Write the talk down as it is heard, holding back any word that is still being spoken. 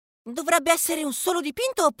Dovrebbe essere un solo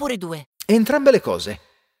dipinto oppure due? Entrambe le cose.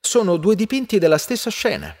 Sono due dipinti della stessa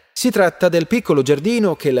scena. Si tratta del piccolo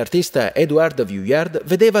giardino che l'artista Édouard Vuillard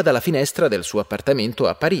vedeva dalla finestra del suo appartamento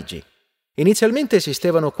a Parigi. Inizialmente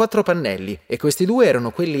esistevano 4 pannelli e questi 2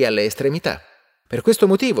 erano quelli alle estremità. Per questo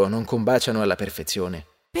motivo non combaciano alla perfezione.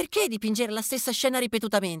 Perché dipingere la stessa scena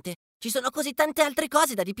ripetutamente? Ci sono così tante altre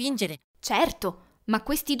cose da dipingere. Certo, ma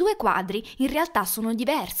questi 2 quadri in realtà sono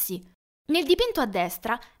diversi. Nel dipinto a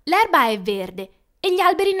destra l'erba è verde e gli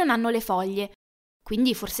alberi non hanno le foglie,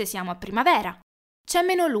 quindi forse siamo a primavera. C'è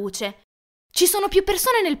meno luce. Ci sono più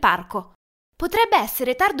persone nel parco. Potrebbe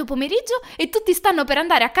essere tardo pomeriggio e tutti stanno per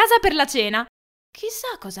andare a casa per la cena.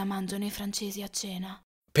 Chissà cosa mangiano i francesi a cena.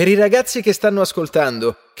 Per i ragazzi che stanno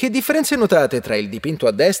ascoltando, che differenze notate tra il dipinto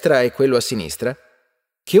a destra e quello a sinistra?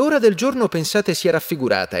 Che ora del giorno pensate sia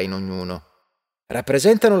raffigurata in ognuno?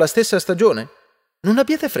 Rappresentano la stessa stagione? Non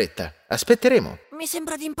abbiate fretta, aspetteremo. Mi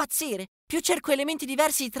sembra di impazzire. Più cerco elementi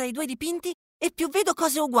diversi tra i 2 dipinti e più vedo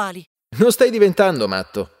cose uguali. Non stai diventando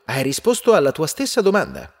matto. Hai risposto alla tua stessa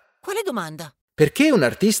domanda. Quale domanda? Perché un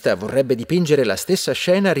artista vorrebbe dipingere la stessa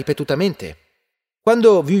scena ripetutamente?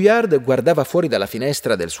 Quando Vuillard guardava fuori dalla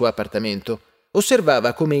finestra del suo appartamento,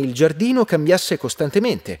 osservava come il giardino cambiasse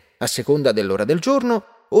costantemente, a seconda dell'ora del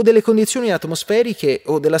giorno o delle condizioni atmosferiche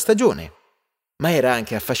o della stagione. Ma era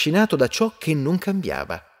anche affascinato da ciò che non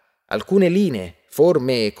cambiava. Alcune linee,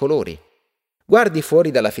 forme e colori. Guardi fuori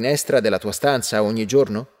dalla finestra della tua stanza ogni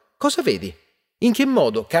giorno? Cosa vedi? In che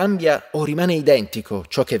modo cambia o rimane identico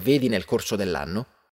ciò che vedi nel corso dell'anno?